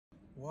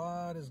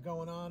What is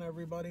going on,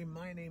 everybody?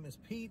 My name is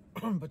Pete,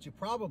 but you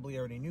probably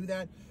already knew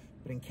that.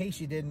 But in case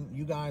you didn't,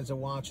 you guys are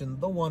watching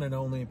the one and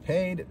only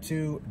Paid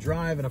to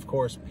Drive, and of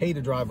course, Paid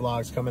to Drive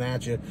vlogs coming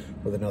at you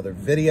with another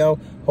video.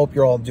 Hope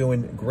you're all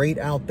doing great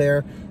out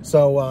there.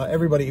 So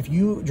everybody, if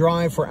you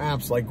drive for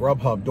apps like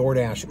Grubhub,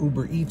 DoorDash,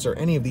 Uber Eats, or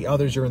any of the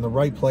others, you're in the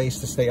right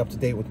place to stay up to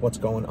date with what's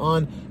going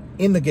on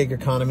in the gig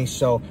economy.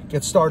 So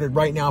get started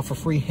right now for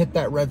free. Hit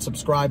that red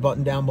subscribe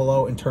button down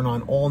below and turn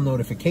on all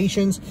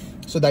notifications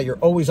so that you're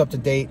always up to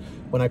date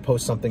when I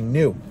post something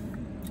new.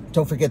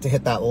 Don't forget to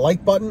hit that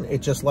like button.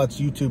 It just lets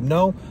YouTube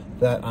know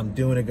that I'm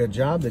doing a good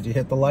job. Did you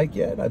hit the like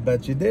yet? I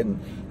bet you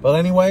didn't. But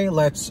anyway,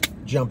 let's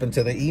jump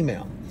into the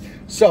email.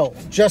 So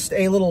just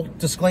a little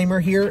disclaimer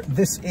here.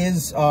 This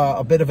is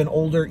a bit of an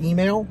older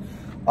email,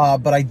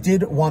 but I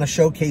did want to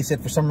showcase it.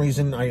 For some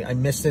reason, I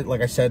missed it.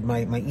 Like I said,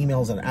 my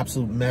email is an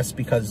absolute mess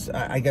because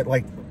I get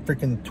like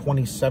freaking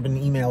 27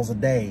 emails a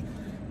day.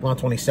 Not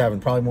 27,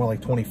 probably more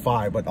like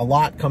 25, but a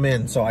lot come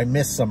in, so I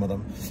missed some of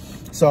them.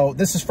 So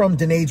this is from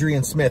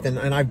Adrian Smith, and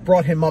I've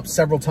brought him up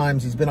several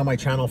times. He's been on my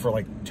channel for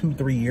like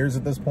 2-3 years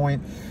at this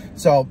point.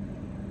 So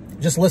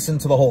just listen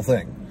to the whole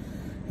thing.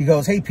 He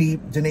goes, "Hey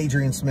Pete,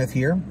 Adrian Smith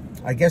here.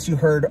 I guess you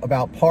heard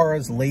about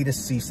Para's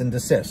latest cease and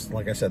desist."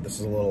 Like I said, this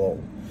is a little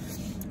old.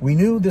 "We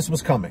knew this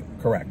was coming,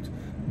 correct?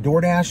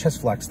 DoorDash has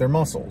flexed their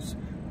muscles.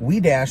 We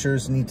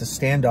Dashers need to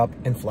stand up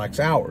and flex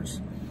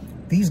ours.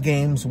 These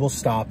games will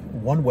stop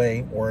one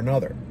way or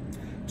another.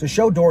 To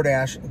show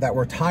DoorDash that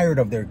we're tired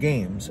of their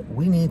games,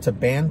 we need to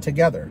band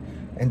together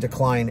and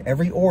decline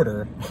every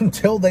order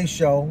until they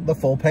show the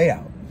full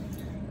payout.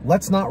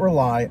 Let's not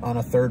rely on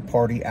a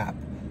third-party app.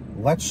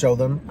 Let's show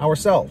them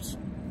ourselves.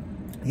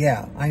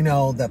 Yeah, I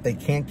know that they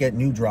can't get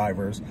new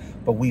drivers,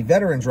 but we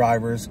veteran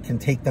drivers can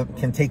take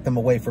them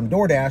away from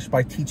DoorDash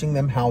by teaching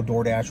them how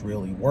DoorDash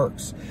really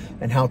works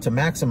and how to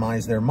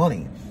maximize their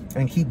money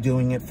and keep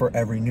doing it for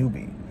every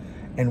newbie.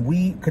 And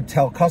we could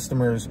tell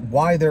customers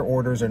why their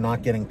orders are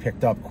not getting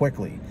picked up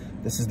quickly.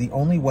 This is the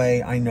only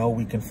way I know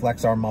we can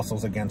flex our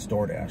muscles against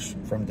DoorDash."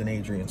 From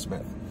Adrian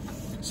Smith.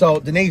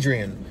 So,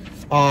 Adrian,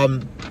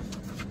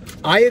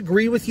 I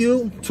agree with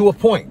you to a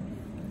point,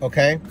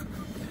 okay?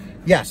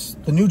 Yes,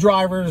 the new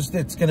drivers,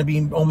 it's going to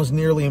be almost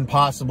nearly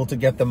impossible to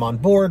get them on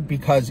board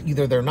because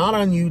either they're not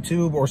on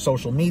YouTube or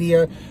social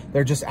media.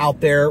 They're just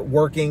out there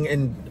working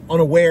and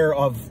unaware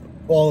of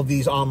all of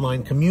these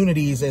online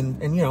communities,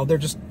 and you know, they're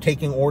just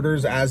taking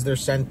orders as they're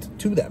sent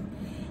to them.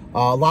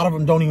 A lot of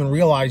them don't even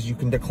realize you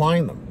can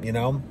decline them, you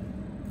know?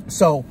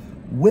 So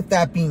with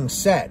that being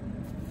said,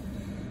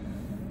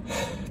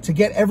 to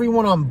get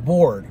everyone on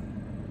board,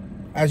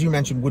 as you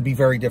mentioned, would be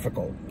very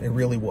difficult. It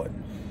really would.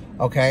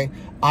 Okay,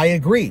 I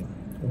agree.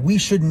 We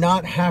should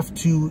not have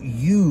to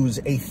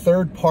use a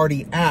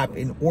third-party app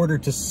in order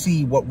to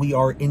see what we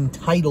are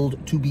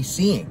entitled to be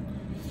seeing.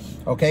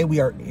 Okay, we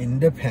are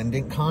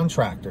independent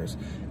contractors.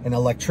 An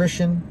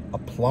electrician, a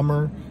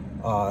plumber,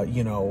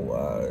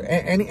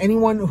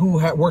 anyone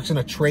who works in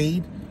a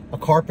trade, a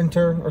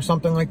carpenter or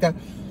something like that,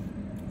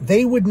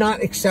 they would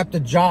not accept a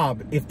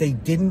job if they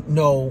didn't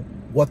know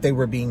what they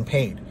were being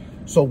paid.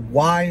 So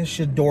why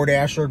should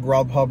DoorDash or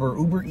Grubhub or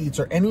Uber Eats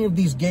or any of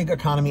these gig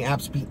economy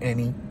apps be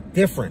any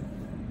different?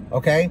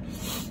 Okay,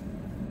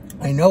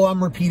 I know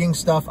I'm repeating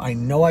stuff. I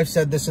know I've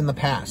said this in the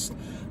past.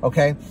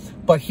 Okay,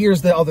 but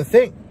here's the other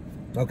thing.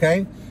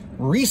 Okay,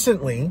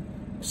 recently,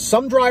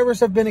 some drivers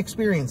have been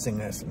experiencing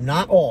this,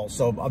 not all.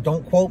 So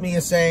don't quote me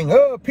as saying,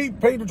 "Oh, Pete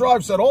Paid to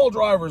Drive said all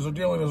drivers are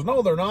dealing with this."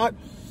 No, they're not.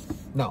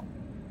 No.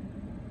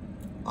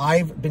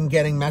 I've been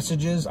getting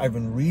messages. I've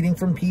been reading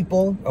from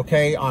people,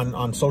 okay,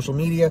 on social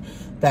media,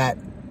 that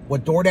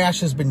what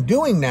DoorDash has been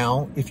doing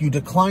now, if you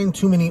decline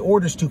too many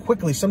orders too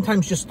quickly,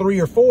 sometimes just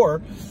 3 or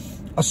 4,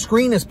 a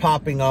screen is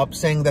popping up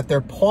saying that they're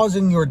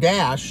pausing your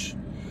dash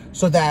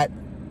so that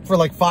for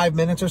like 5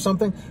 minutes or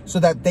something, so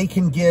that they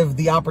can give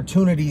the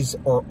opportunities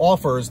or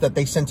offers that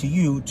they sent to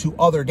you to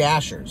other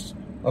dashers.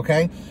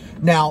 Okay.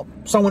 Now,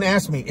 someone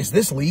asked me, is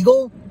this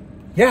legal?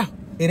 Yeah,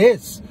 it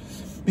is.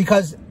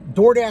 Because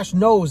DoorDash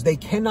knows they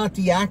cannot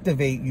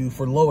deactivate you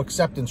for low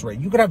acceptance rate.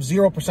 You could have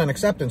 0%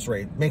 acceptance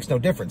rate. Makes no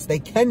difference. They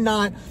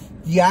cannot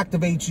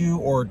deactivate you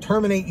or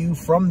terminate you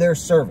from their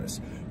service.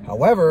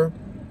 However,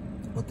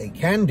 what they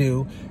can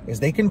do is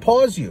they can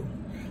pause you.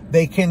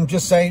 They can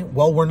just say,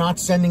 well, we're not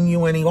sending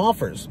you any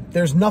offers.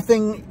 There's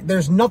nothing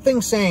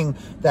saying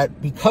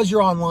that because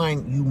you're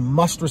online, you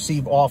must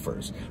receive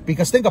offers.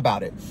 Because think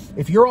about it.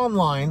 If you're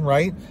online,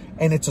 right,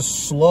 and it's a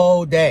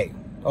slow day,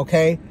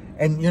 okay,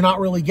 and you're not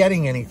really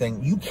getting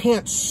anything, you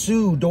can't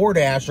sue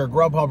DoorDash or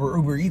Grubhub or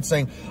Uber Eats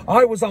saying,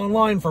 "I was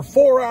online for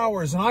 4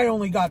 hours and I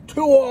only got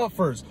 2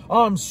 offers.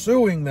 I'm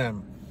suing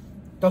them."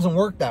 Doesn't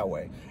work that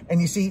way.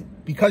 And you see,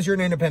 because you're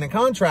an independent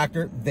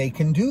contractor, they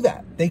can do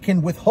that. They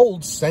can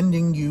withhold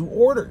sending you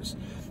orders.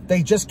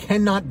 They just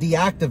cannot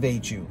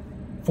deactivate you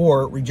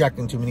for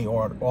rejecting too many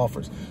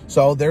offers.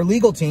 So their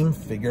legal team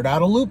figured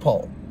out a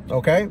loophole,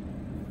 okay?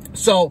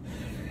 So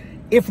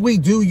if we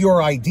do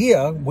your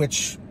idea,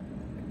 which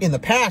in the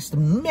past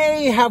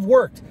may have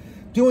worked,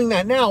 doing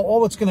that now,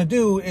 all it's going to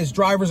do is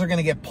drivers are going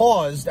to get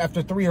paused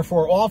after 3 or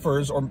 4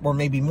 offers, or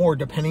maybe more,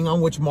 depending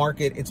on which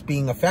market it's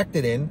being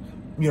affected in,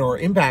 you know, or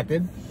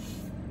impacted.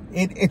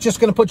 It's just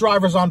going to put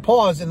drivers on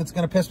pause, and it's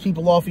going to piss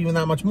people off even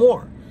that much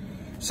more.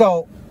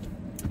 So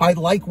I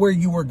like where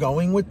you were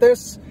going with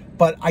this,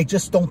 but I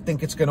just don't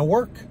think it's going to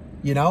work,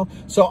 you know?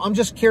 So I'm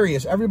just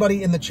curious,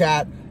 everybody in the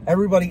chat,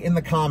 everybody in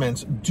the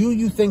comments, do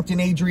you think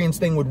Adrian's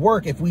thing would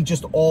work if we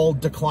just all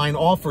decline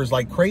offers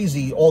like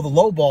crazy, all the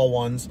lowball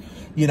ones,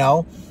 you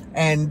know?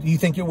 And you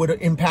think it would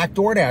impact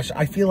DoorDash?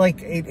 I feel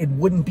like it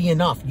wouldn't be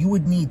enough. You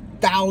would need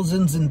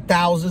thousands and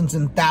thousands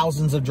and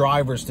thousands of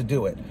drivers to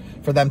do it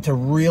for them to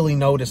really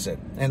notice it.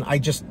 And I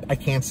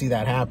can't see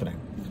that happening.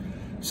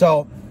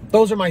 So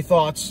those are my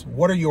thoughts.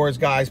 What are yours,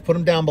 guys? Put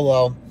them down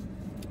below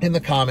in the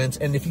comments.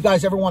 And if you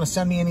guys ever want to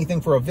send me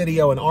anything for a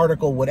video, an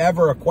article,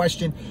 whatever, a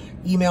question,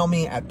 email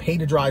me at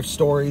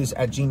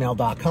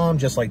paytodrivestories@gmail.com,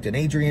 just like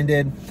Adrian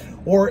did.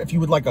 Or if you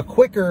would like a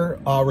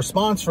quicker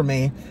response from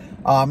me,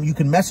 you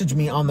can message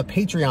me on the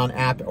Patreon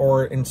app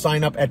and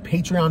sign up at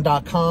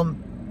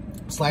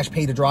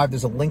patreon.com/paytodrive.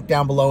 There's a link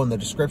down below in the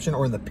description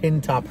or in the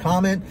pinned top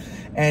comment.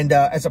 And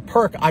as a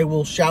perk, I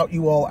will shout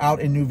you all out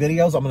in new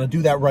videos. I'm going to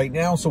do that right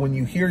now. So when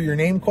you hear your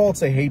name called,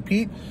 say, hey,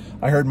 Pete,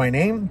 I heard my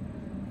name.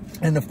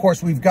 And of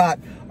course, we've got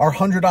our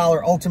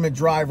 $100 ultimate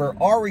driver,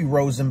 Ari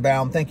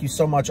Rosenbaum. Thank you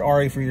so much,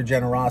 Ari, for your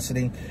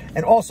generosity.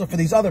 And also for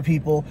these other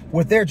people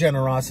with their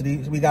generosity.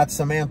 We got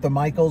Samantha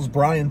Mikles,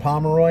 Brian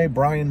Pomeroy,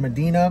 Brian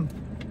Medina,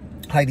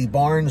 Heidi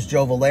Barnes,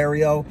 Joe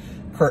Valerio,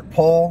 Kurt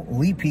Paul,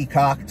 Lee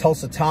Peacock,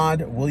 Tulsa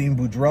Todd, William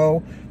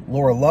Boudreau,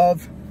 Laura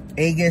Love,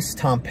 Agus,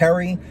 Tom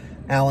Perry,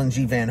 Alan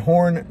G. Van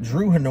Horn,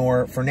 Drew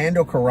Hanor,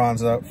 Fernando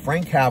Carranza,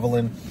 Frank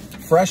Haviland,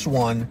 Fresh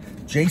One,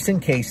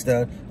 Jason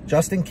Casta,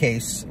 Justin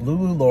Case,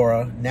 Lulu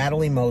Laura,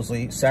 Natalie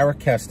Mosley, Sarah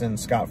Keston,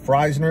 Scott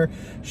Freisner,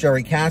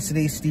 Sherry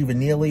Cassidy, Stephen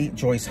Neely,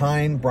 Joyce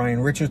Hine, Brian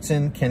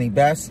Richardson, Kenny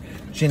Bess,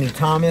 Ginny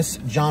Thomas,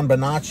 John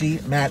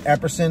Bonacci, Matt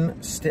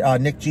Epperson,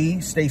 Nick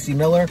G, Stacy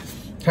Miller,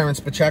 Terrence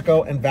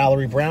Pacheco, and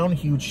Valerie Brown.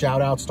 Huge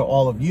shout outs to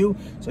all of you.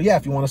 So yeah,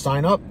 if you want to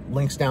sign up,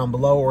 links down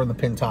below or in the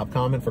pinned top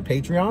comment for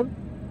Patreon.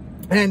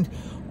 And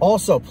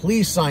also,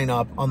 please sign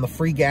up on the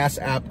free gas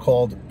app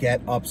called Get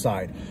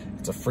Upside.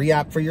 It's a free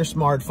app for your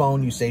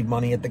smartphone. You save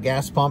money at the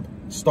gas pump.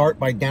 Start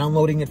by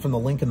downloading it from the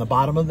link in the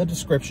bottom of the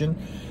description.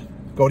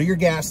 Go to your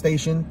gas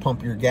station,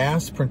 pump your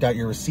gas, print out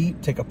your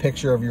receipt, take a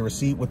picture of your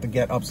receipt with the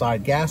Get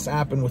Upside gas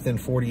app, and within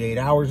 48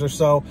 hours or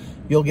so,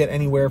 you'll get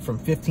anywhere from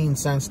 15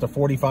 cents to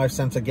 45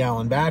 cents a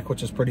gallon back,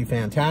 which is pretty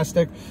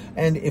fantastic.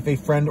 And if a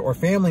friend or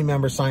family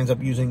member signs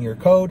up using your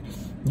code,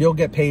 you'll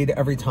get paid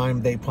every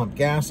time they pump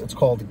gas. It's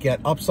called Get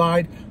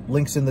Upside.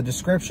 Links in the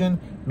description.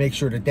 Make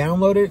sure to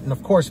download it. And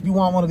of course, if you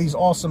want one of these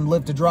awesome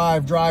Live to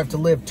Drive, Drive to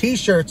Live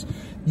t-shirts,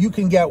 you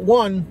can get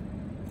one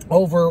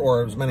over,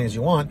 or as many as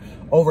you want,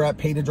 over at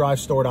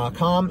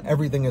paytodrivestore.com.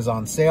 Everything is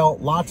on sale.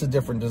 Lots of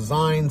different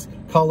designs,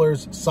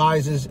 colors,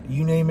 sizes,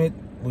 you name it.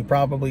 We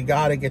probably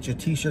got it. Get your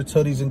t-shirts,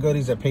 hoodies, and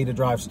goodies at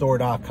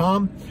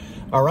paytodrivestore.com.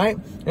 All right.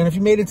 And if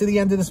you made it to the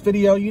end of this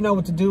video, you know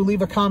what to do.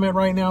 Leave a comment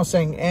right now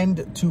saying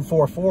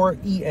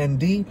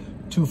END244,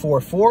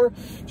 END244.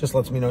 Just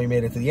lets me know you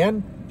made it to the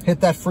end.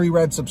 Hit that free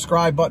red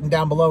subscribe button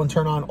down below and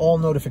turn on all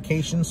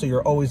notifications so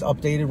you're always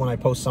updated when I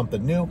post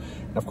something new.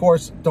 And of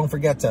course, don't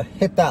forget to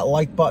hit that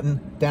like button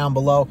down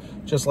below.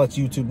 Just lets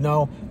YouTube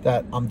know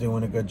that I'm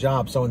doing a good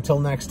job. So until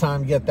next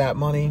time, get that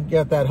money,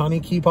 get that honey,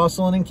 keep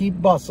hustling and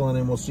keep bustling.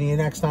 And we'll see you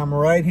next time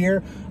right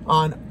here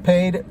on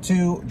Paid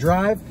to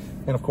Drive.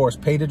 And of course,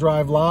 Pay to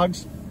Drive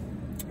vlogs.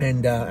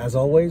 And as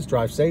always,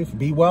 drive safe,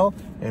 be well,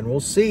 and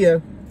we'll see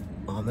you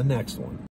on the next one.